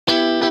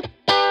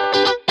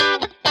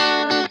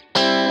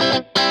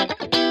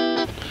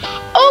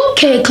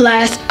Okay,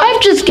 class, I've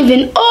just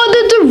given all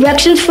the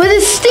directions for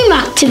this STEAM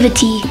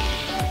activity.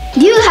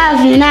 You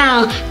have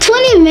now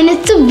 20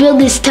 minutes to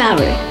build this tower.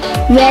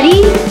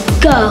 Ready?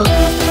 Go.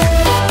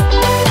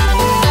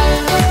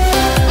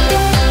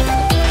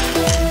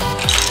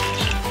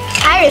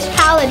 Iris,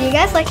 Paula, do you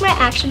guys like my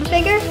action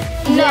figure?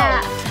 No.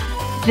 Yeah.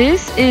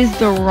 This is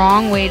the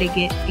wrong way to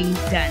get things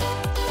done.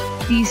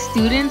 These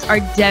students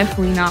are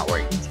definitely not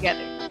working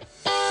together.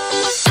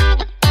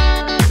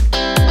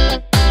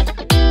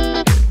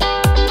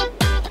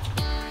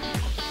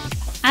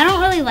 I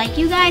don't really like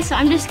you guys, so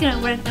I'm just gonna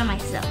work by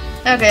myself.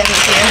 Okay,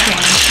 okay.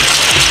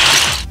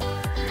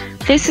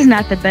 This is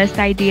not the best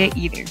idea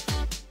either.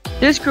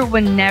 This group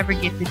would never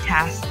get the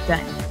task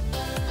done.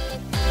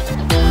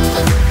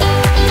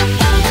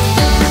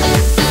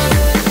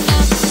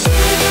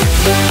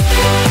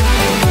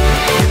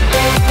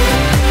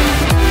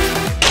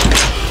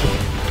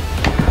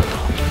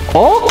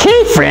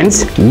 Okay,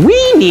 friends,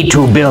 we need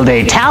to build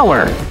a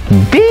tower.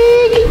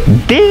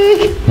 Big,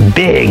 big,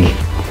 big.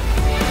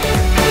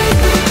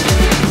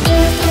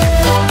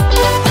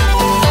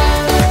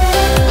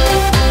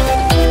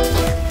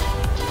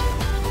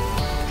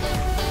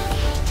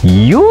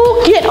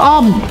 You get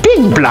all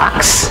big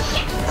blocks,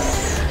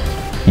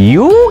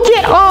 you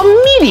get all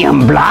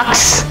medium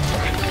blocks,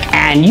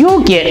 and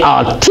you get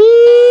all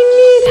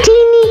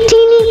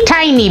teeny,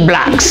 tiny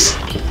blocks.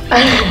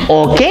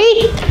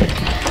 Okay?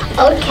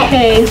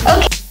 Okay.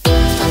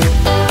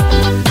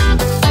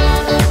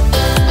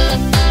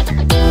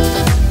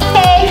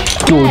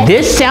 Do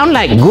this sound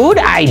like good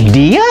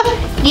idea?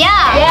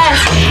 Yeah. Yes.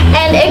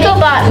 And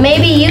Ichabod,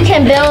 maybe you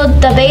can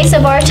build the base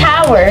of our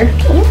tower.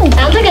 Ooh,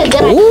 sounds like a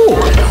good idea. Ooh,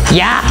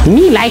 yeah,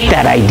 me like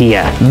that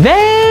idea.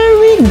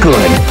 Very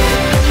good.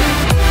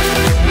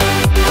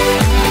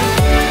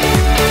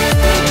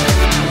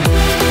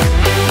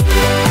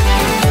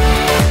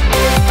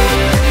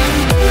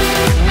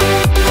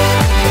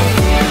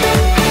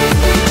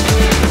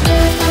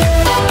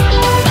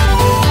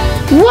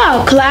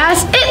 Wow,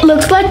 class, it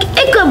looks like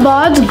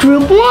Ichabod's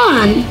group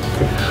won.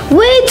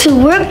 Way to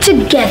work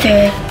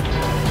together.